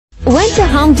went to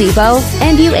Home Depot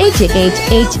and you HHHHMMM.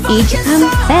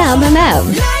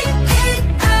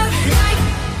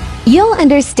 You'll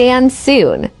understand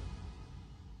soon.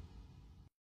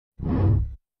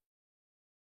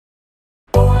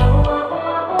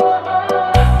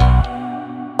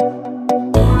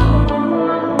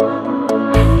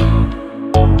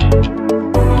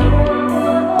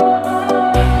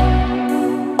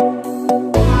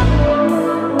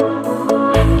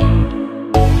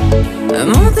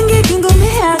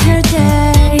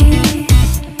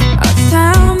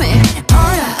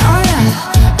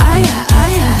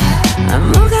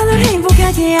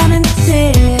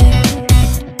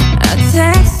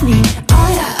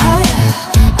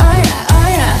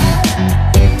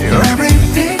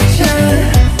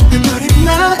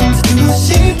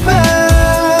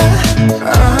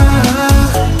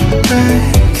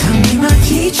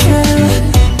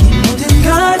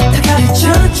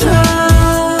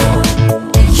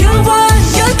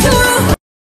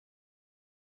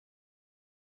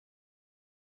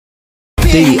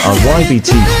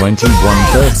 BT21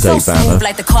 birthday banner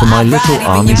for my little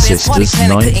army sister's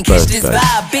 9th birthday.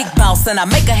 Big boss and I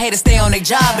make a hater stay on their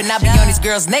job, and I be on these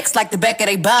girls' necks like the back of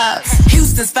their bobs.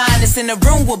 Houston's finest in the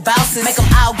room with bouncers, make them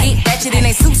all get ratchet in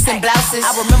their suits and blouses.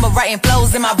 I remember writing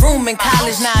flows in my room in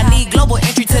college. Now I need global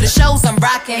entry to the shows I'm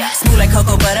rocking. Smooth like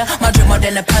cocoa butter, my drip more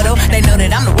than a puddle. They know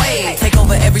that I'm the wave, take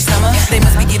over every summer. They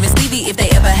must be giving Stevie if they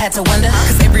ever had to wonder,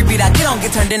 cause every beat I get on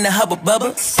get turned into Hubba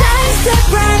Bubba. Side step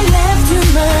right left to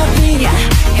my beat. I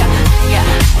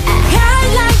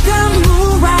like the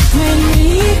moon rock with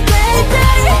me, baby.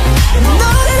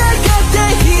 Know that I got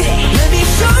that heat. Let me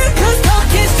show you, cause talk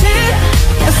is cheap.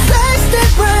 A side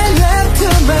step right left to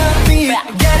my beat.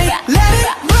 Get it, let it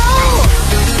roll.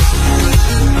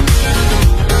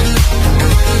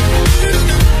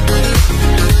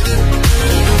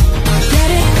 Get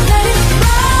it, let it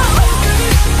roll.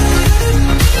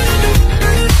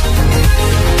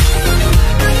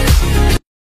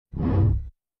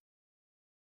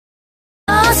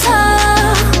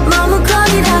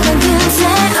 머뭇거리다가 금세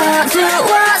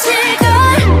어두워질걸.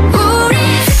 우리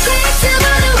스케이트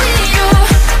무대 위로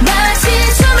마치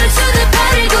춤을 추듯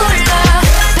발을 굴러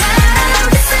바람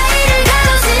그 사이를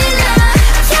가로질러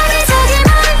여기저기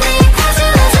멀리 아주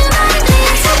멀리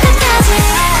저끝까지.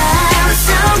 I'm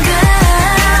so good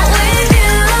with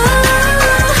you.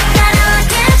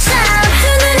 따라왔겠죠. 두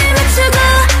눈을 맞추고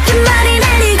끝말이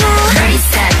내리고 Ready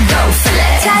set go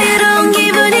flip. 자유로운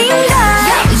기분인가.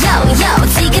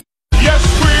 Yes,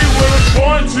 we were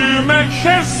born to make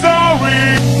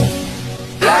history.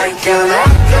 Like an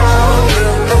echo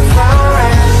in the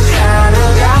forest,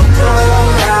 하늘같고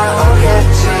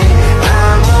나오겠지.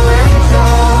 아무래도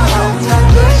없는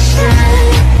듯이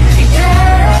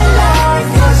Yeah, life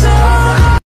goes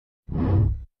on.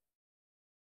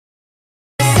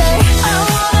 Say I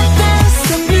wanna dance,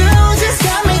 the music's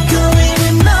got me going,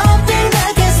 and nothing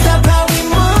that can stop how we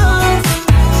move.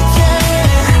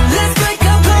 Yeah, let's break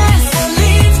our plans and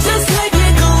leave just like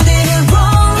we're golden and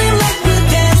rolling like we're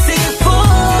dancing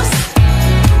fools.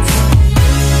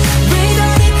 We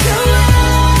don't need to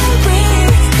worry,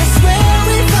 cause where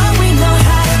we're from we know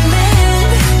how to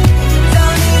live.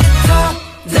 Don't need to talk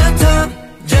the talk,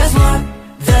 just walk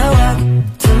the walk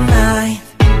tonight.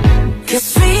 Cause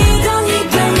we don't need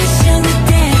permission to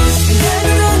dance.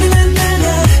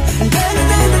 Na-na-na-na-na-na,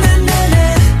 na-na-na-na-na-na,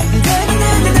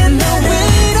 na-na-na-na-na-na. We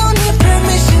don't need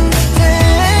permission to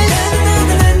dance.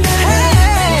 Na-na-na-na-na-na,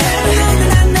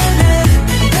 na-na-na-na-na,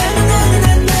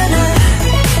 na-na-na-na-na.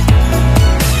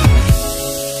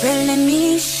 Well, let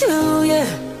me show you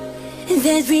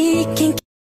that we can.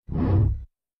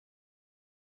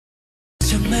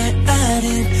 정말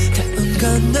아름다운 건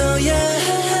너야.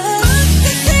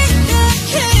 어떻게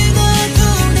생각해 너도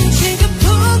난 지금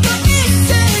보고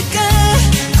있을까.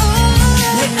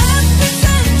 내 앞에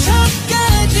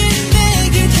상처까지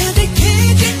내게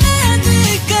들키지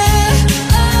않을까.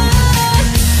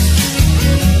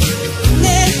 내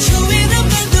주위를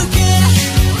만들게,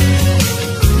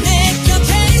 내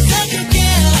곁에 있어줄게,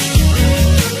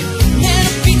 내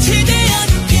빛이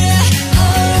되어줄게.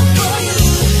 All for you.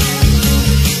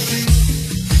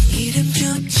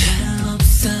 이름조차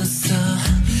없었어.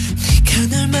 네가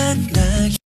날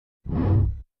만나기.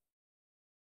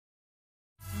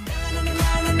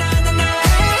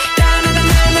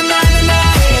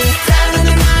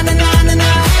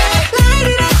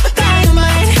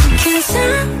 Cause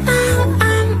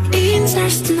I'm eating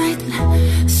stars tonight.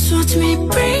 So watch me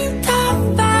bring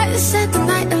the fire, set the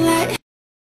night alight.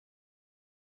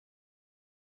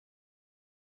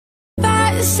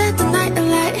 Fire, set the night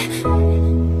alight.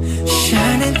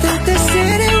 Shining through the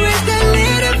city with a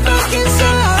little fucking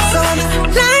soul.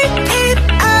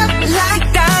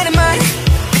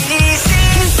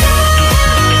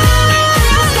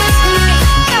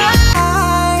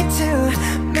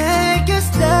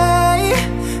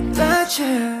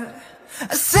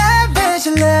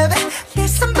 savage love. Did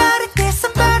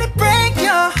somebody break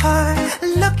your heart?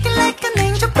 Looking like an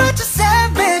angel, but you're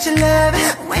savage love.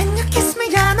 When you kiss me,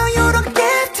 I know you don't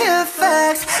give two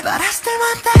fucks, but I still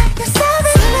want that. You're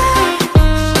savage love.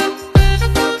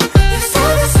 You're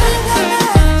savage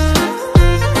love.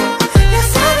 You're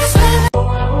savage love.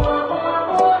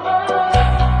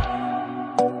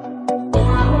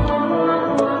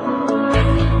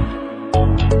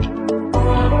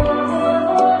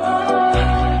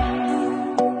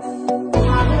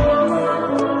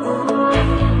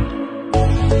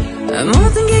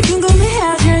 모든 게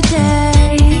궁금해하실 때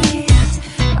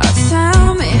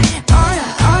tell me, oh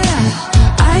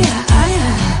yeah,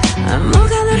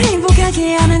 뭐가 널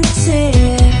행복하게 하는지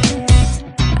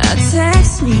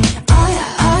text me, oh yeah.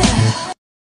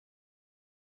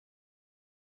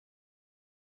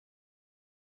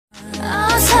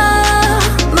 어서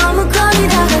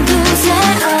머뭇거리다간 금세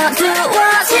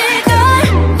어두워질 걸.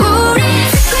 우리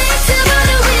스케이트보드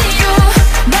위로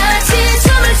마치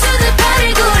춤을 추듯 발을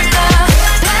굴러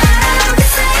그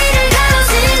사이를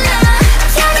가로질러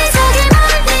여기저기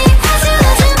멀리 아주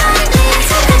멀리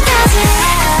저 끝까지.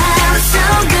 I'm so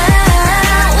good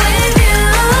with you.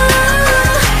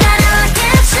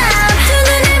 따라왔겠죠. 두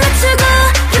눈을 맞추고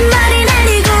끝말이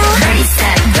내리고 Ready,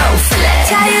 set, go, flip.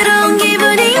 자유로운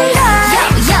기분인가.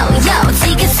 Yo,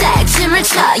 지그재그 춤을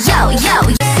춰. Yo.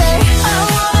 I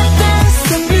wanna dance,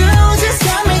 the music's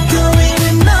got me going,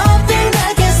 and nothing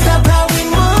that can stop how we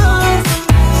move.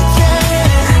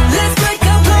 Yeah, let's break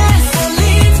our plans and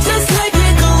leave just like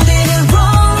we're golden and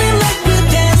rolling like we're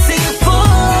dancing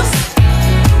fools.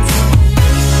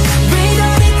 We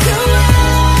don't need to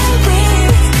worry,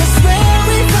 'cause where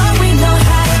we're from we know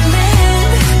how to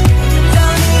live.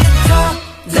 Don't need to talk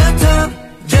the talk,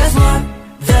 just walk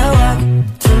the walk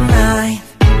tonight.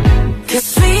 'Cause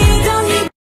we don't need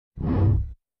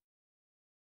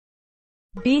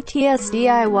BTS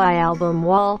DIY album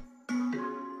wall.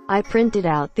 I printed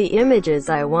out the images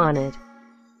I wanted.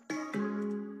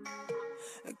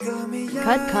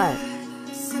 Cut.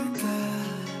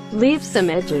 Leave some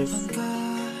edges.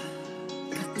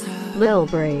 Lil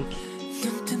break.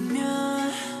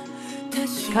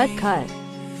 Cut.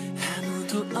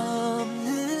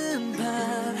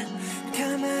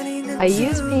 I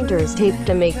use painter's tape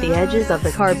to make the edges of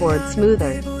the cardboard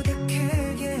smoother.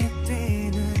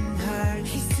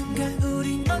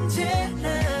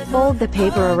 Fold the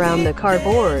paper around the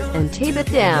cardboard and tape it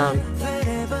down.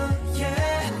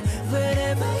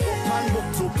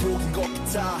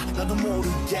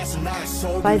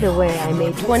 By the way, I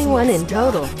made 21 in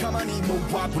total.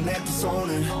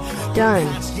 Done.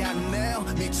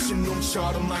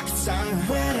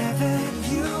 wherever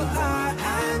you are,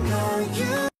 I know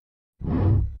you.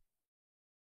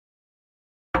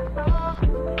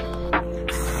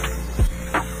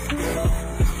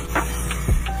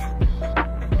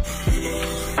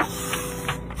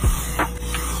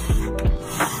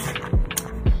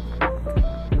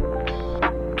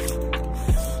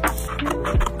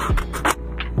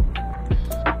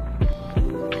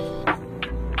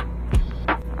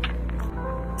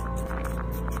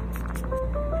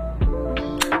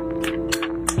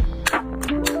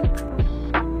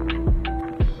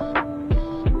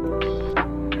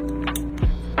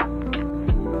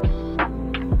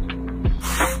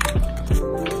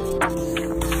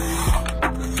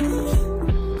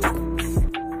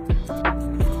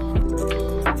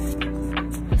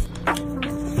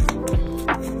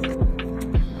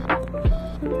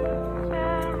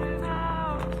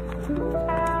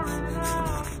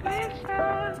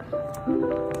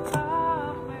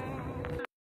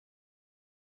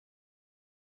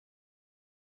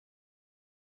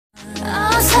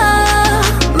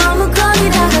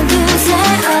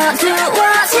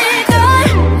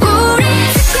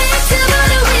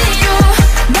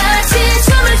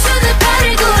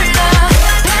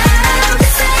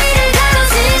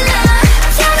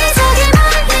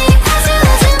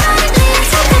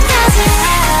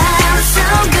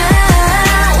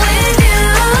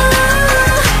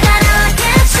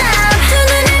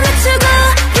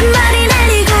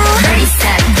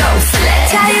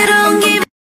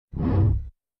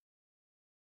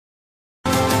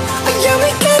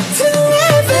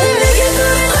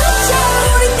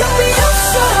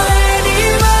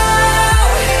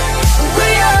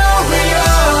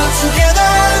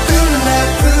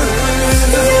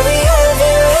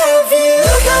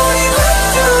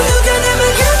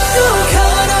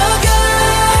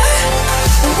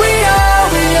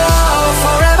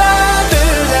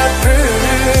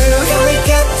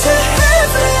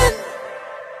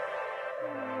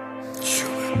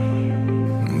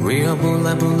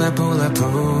 그저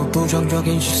bulletproof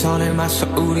부정적인 시선에 맞서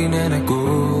우리는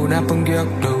했고 나쁜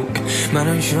기억도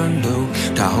많은 시련도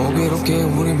다 호기롭게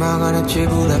우리 막아냈지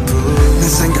bulletproof 내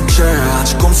생각제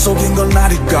아직 꿈속인 건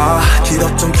아닐까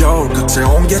길었던 겨울 끝에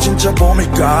온 게 진짜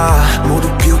봄일까 모두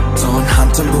비웃던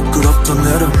한참 부끄럽던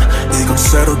여름 이건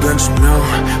새로 된 조명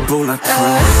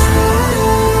bulletproof